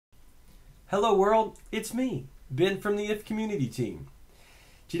Hello world, it's me, Ben from the IF community team.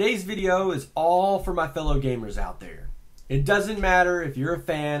 Today's video is all for my fellow gamers out there. It doesn't matter if you're a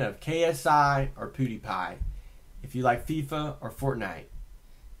fan of KSI or PewDiePie, if you like FIFA or Fortnite.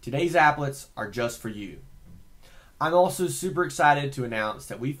 Today's applets are just for you. I'm also super excited to announce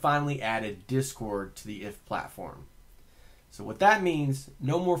that we finally added Discord to the IF platform. So what that means,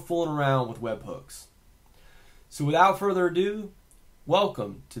 no more fooling around with webhooks. So without further ado,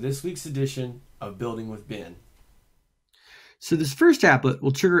 welcome to this week's edition of Building with Ben. So this first applet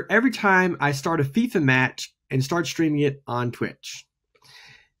will trigger every time I start a FIFA match and start streaming it on Twitch.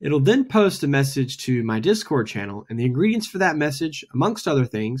 It'll then post a message to my Discord channel, and the ingredients for that message, amongst other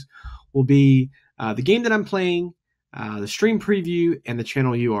things, will be the game that I'm playing, the stream preview, and the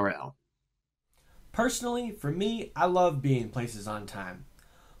channel URL. Personally, for me, I love being places on time.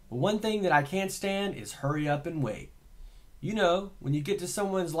 But one thing that I can't stand is hurry up and wait. You know, when you get to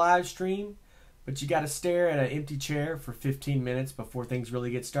someone's live stream, but you gotta stare at an empty chair for 15 minutes before things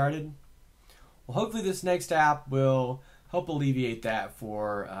really get started. Well, hopefully this next app will help alleviate that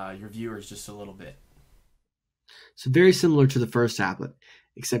for your viewers just a little bit. So very similar to the first applet,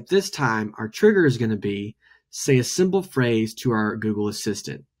 except this time our trigger is going to be say a simple phrase to our Google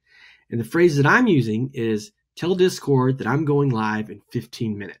Assistant. And the phrase that I'm using is tell Discord that I'm going live in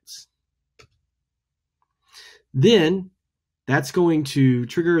 15 minutes. Then that's going to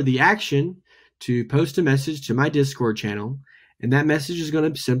trigger the action to post a message to my Discord channel, and that message is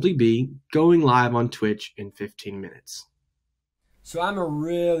going to simply be going live on Twitch in 15 minutes. So I'm a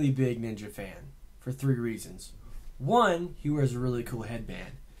really big Ninja fan for 3 reasons. 1, he wears a really cool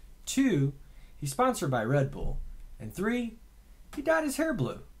headband. 2, he's sponsored by Red Bull. And 3, he dyed his hair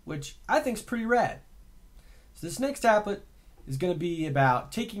blue, which I think is pretty rad. So this next applet is going to be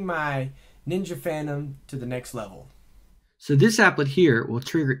about taking my Ninja fandom to the next level. So this applet here will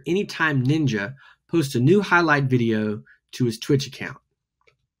trigger anytime Ninja posts a new highlight video to his Twitch account.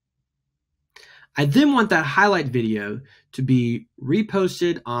 I then want that highlight video to be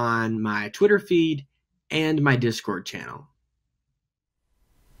reposted on my Twitter feed and my Discord channel.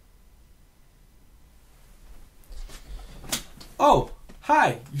 Oh,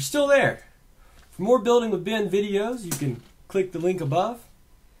 hi, you're still there. For more Building with Ben videos, you can click the link above.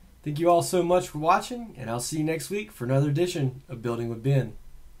 Thank you all so much for watching, and I'll see you next week for another edition of Building with Ben.